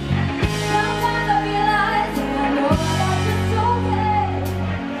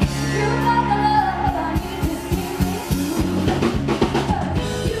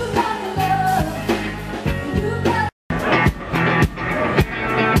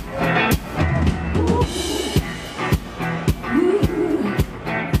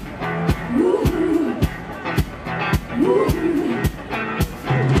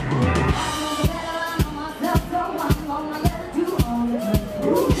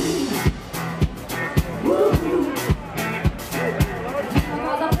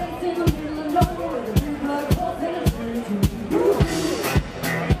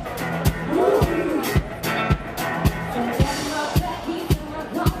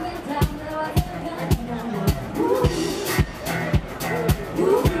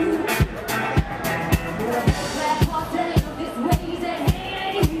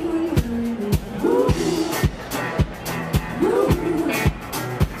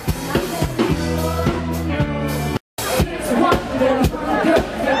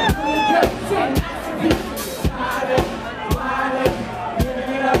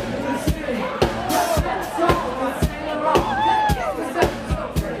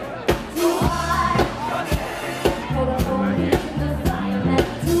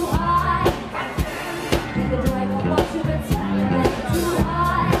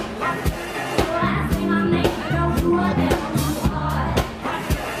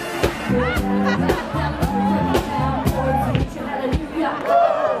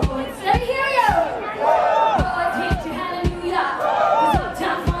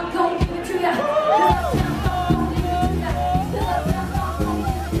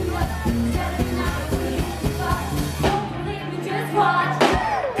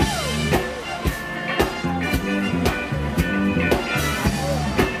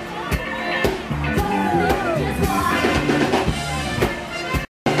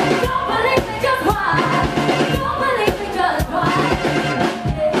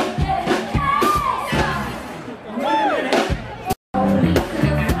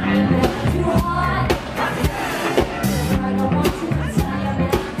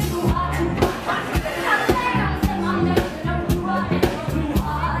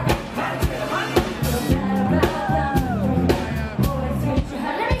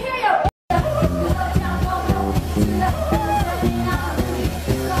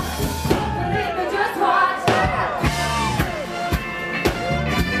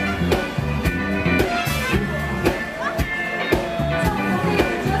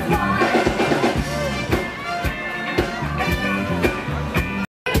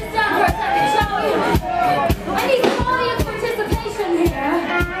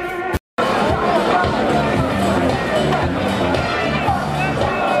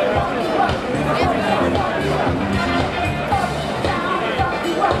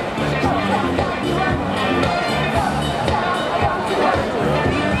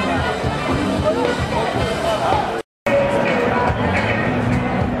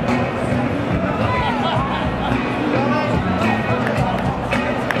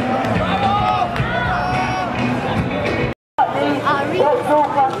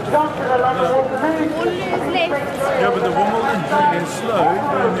 over the Wimbledon, going slow,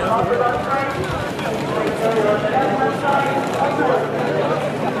 going the other way.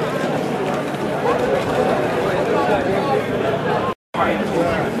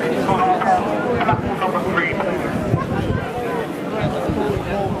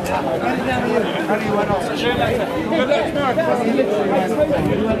 How do you want off? Good luck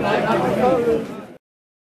tomorrow.